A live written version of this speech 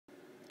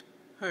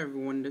Hi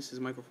everyone, this is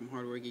Michael from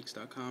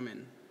HardwareGeeks.com,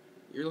 and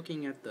you're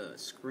looking at the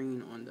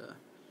screen on the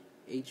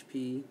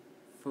HP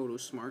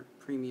Photosmart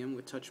Premium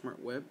with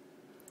Touchsmart Web,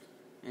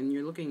 and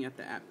you're looking at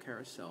the app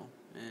carousel,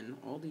 and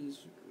all these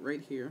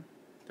right here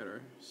that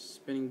are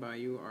spinning by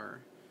you are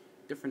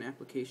different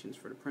applications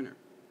for the printer.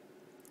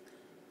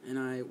 And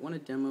I want to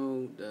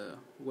demo the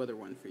weather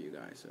one for you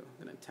guys, so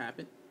I'm going to tap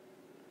it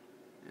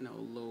and I'll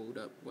load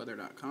up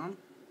weather.com.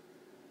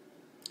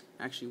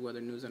 Actually, weather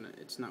news on it,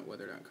 it's not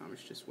weather.com,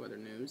 it's just weather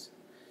news.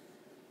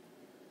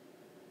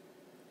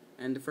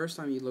 And the first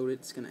time you load it,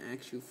 it's going to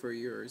ask you for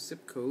your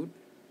zip code.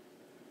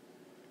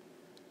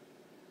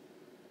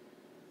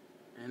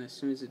 And as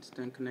soon as it's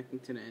done connecting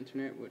to the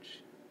internet,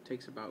 which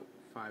takes about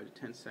 5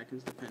 to 10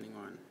 seconds depending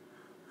on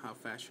how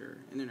fast your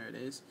internet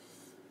is,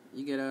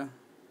 you get a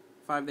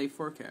 5-day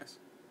forecast.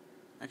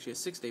 Actually a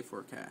 6-day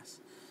forecast.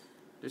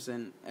 There's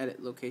an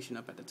edit location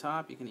up at the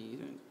top. You can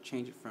either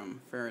change it from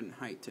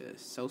Fahrenheit to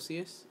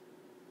Celsius.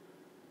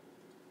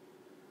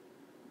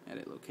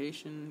 Edit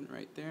location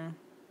right there.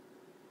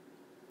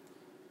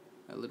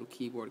 A little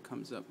keyboard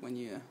comes up when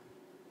you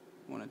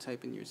want to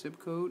type in your zip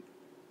code.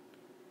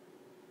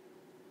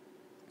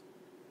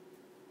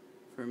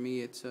 For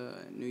me, it's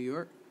New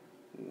York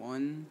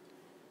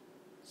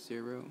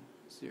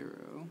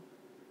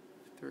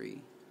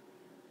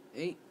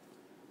 10038.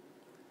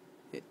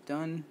 Hit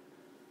done.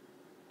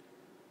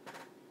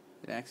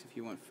 It asks if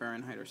you want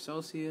Fahrenheit or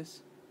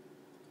Celsius.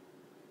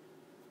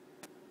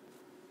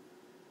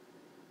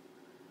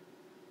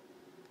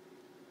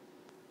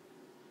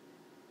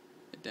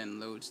 It then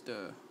loads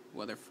the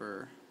weather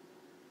for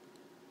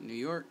New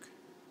York,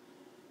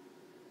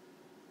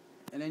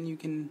 and then you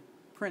can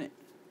print it.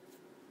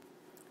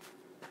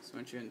 So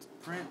once you're into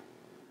print,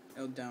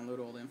 it'll download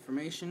all the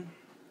information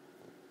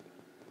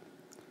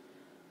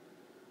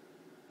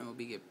and we'll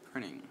begin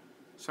printing.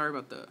 Sorry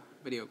about the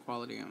video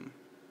quality.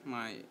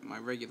 My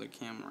regular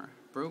camera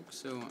broke,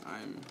 so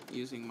I'm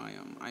using my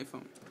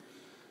iPhone.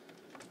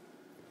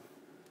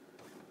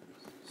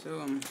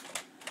 So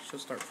she'll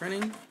start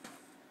printing.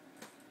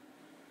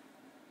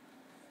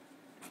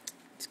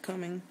 It's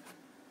coming.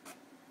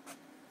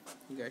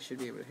 You guys should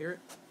be able to hear it.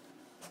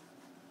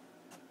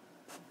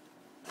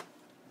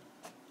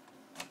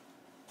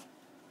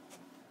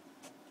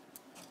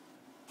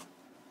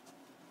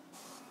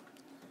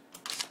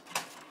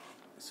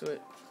 So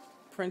it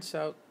prints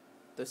out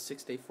the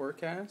 6-day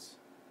forecast,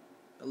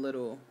 a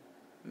little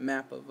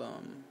map of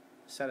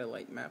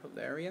satellite map of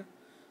the area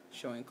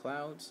showing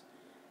clouds,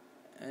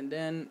 and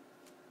then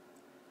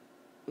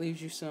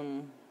leaves you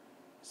some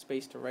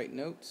space to write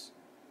notes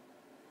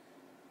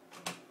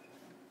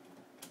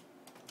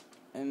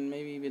and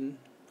maybe even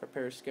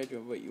prepare a schedule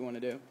of what you want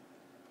to do.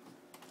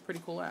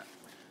 Pretty cool app.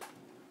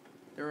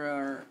 There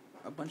are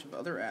a bunch of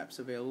other apps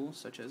available,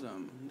 such as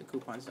the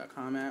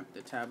coupons.com app,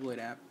 the tabloid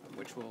app,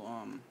 which will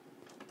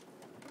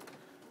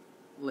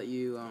let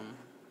you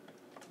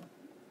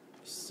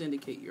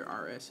syndicate your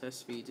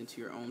RSS feeds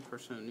into your own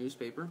personal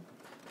newspaper.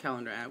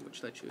 Calendar app,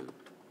 which lets you,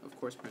 of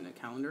course, print a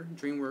calendar.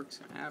 DreamWorks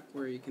app,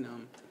 where you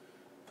can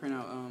print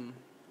out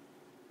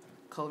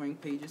coloring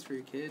pages for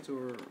your kids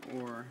or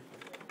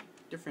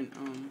different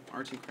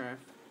arts and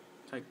craft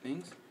type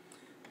things.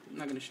 I'm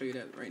not going to show you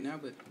that right now,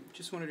 but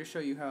just wanted to show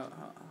you how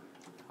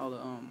the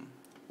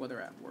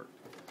weather app works.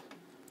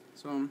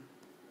 So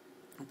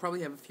I'll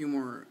probably have a few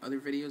more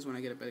other videos when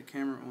I get a better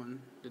camera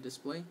on the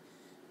display,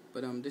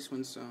 but this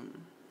one's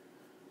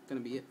gonna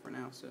be it for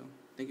now. So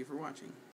thank you for watching.